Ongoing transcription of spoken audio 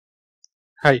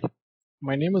Hi,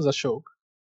 my name is Ashok.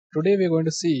 Today we are going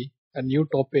to see a new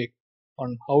topic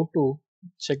on how to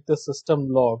check the system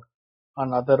log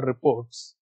and other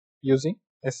reports using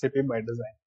SAP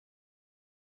Bydesign.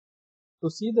 To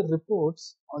see the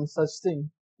reports on such thing,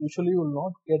 usually you will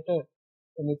not get it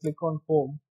when you click on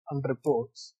Home and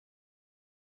Reports.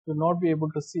 You will not be able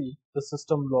to see the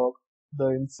system log, the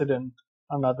incident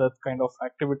and other kind of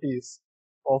activities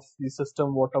of the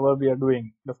system, whatever we are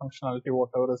doing, the functionality,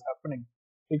 whatever is happening.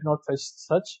 We cannot fetch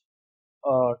such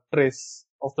trace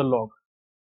of the log.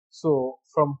 So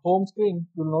from home screen,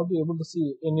 you will not be able to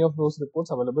see any of those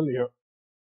reports available here.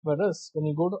 Whereas when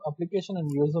you go to application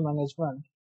and user management,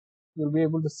 you will be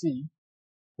able to see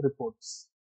reports.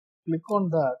 Click on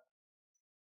that,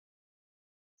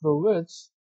 through which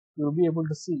you will be able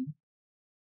to see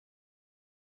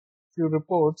few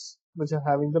reports which are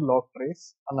having the log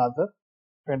trace and other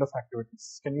kind of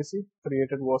activities. Can you see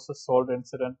created versus solved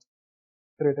incident,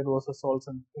 created versus solved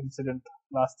incident,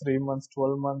 last 3 months,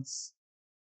 12 months,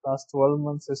 last 12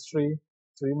 months history,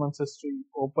 3 months history,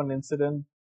 open incident.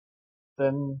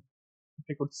 Then if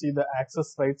you could see the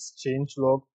access rights change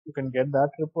log, you can get that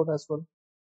report as well.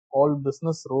 All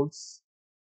business roles,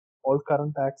 all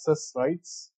current access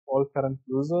rights, all current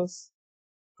users,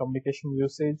 communication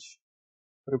usage,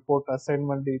 report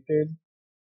assignment detail.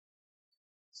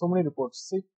 So many reports.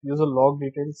 See, user log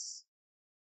details,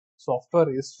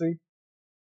 software history.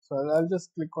 So I'll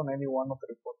just click on any one of the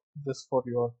report just for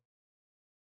your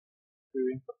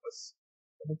viewing purpose.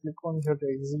 When you click on here to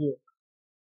execute,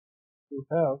 you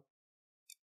have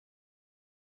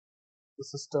the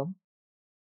system,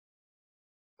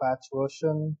 patch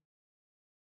version,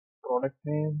 product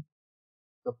name,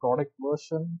 the product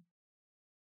version,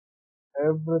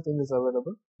 everything is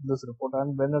available in this report,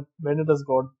 and when it has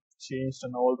got changed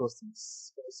and all those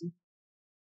things. Can you see?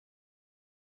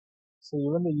 So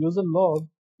even the user log,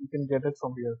 you can get it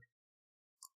from here.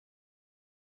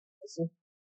 You see,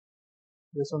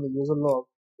 based on the user log,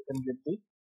 you can get the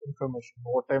information,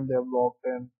 what time they have logged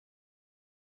in,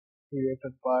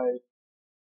 created by,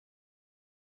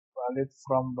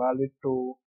 valid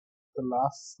to the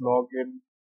last login,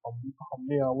 how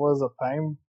many hours of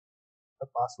time, the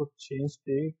password change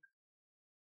date,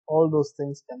 all those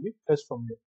things can be fetched from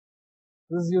here.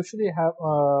 This usually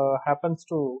happens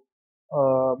to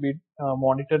be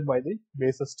monitored by the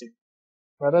basis team,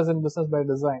 whereas in Business by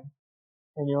Design,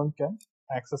 anyone can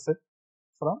access it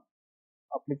from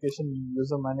application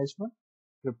user management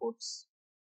reports.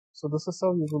 So this is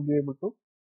how you will be able to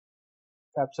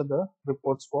capture the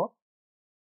reports for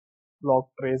log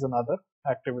trace and other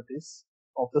activities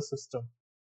of the system.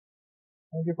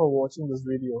 Thank you for watching this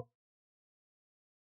video.